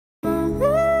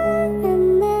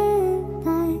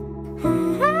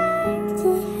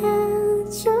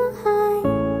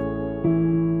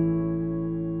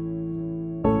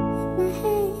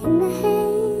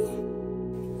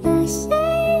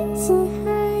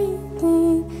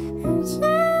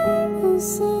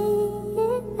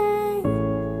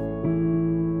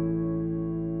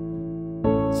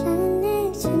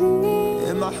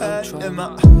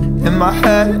my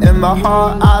head, in my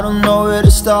heart, I don't know where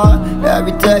to start.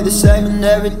 Every day the same and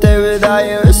every day without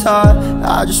you is hard.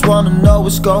 I just wanna know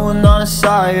what's going on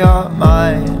inside your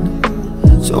mind,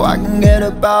 so I can get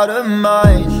up out of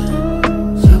mine.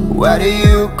 Where do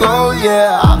you go?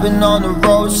 Yeah, I've been on the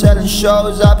road selling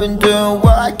shows. I've been doing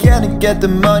what I can to get the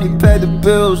money, pay the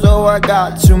bills. Though I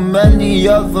got too many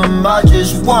of them, I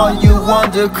just want you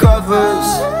undercovers.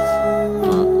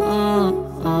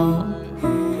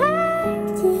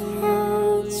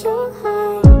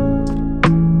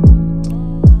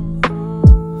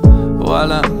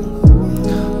 Voila.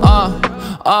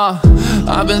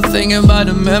 I've been thinking about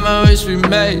the memories we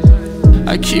made.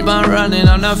 I keep on running,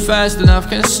 I'm not fast enough,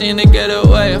 can't seem to get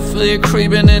away. I feel you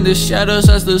creeping in the shadows,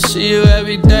 I still see you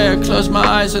every day. I close my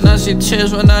eyes and I see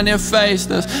tears run on your face.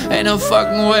 There's ain't no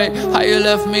fucking way how you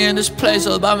left me in this place,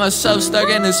 all by myself, stuck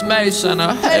in this maze. And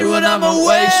I hate when I'm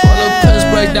awake, swallow pills,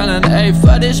 break down an eighth.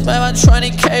 I just spent my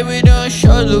 20K, we doing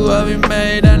shows of what we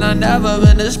made. And I never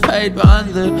been this paid, but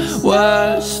I'm the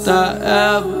worst I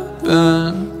ever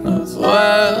been, the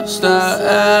worst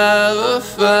I ever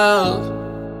felt.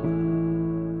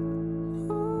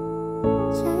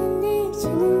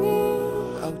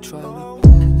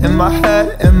 In my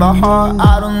head, in my heart,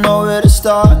 I don't know where to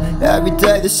start. Every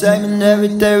day the same and every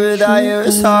day without you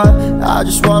is hard. I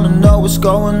just wanna know what's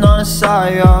going on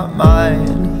inside your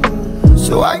mind,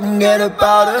 so I can get up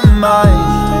out of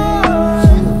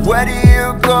mine. Where do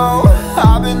you go?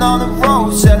 I've been on the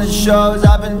road selling shows.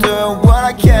 I've been doing what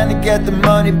I can to get the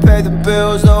money, pay the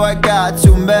bills. Though I got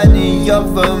too many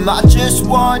of them, I just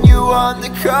want you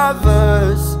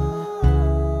undercovers.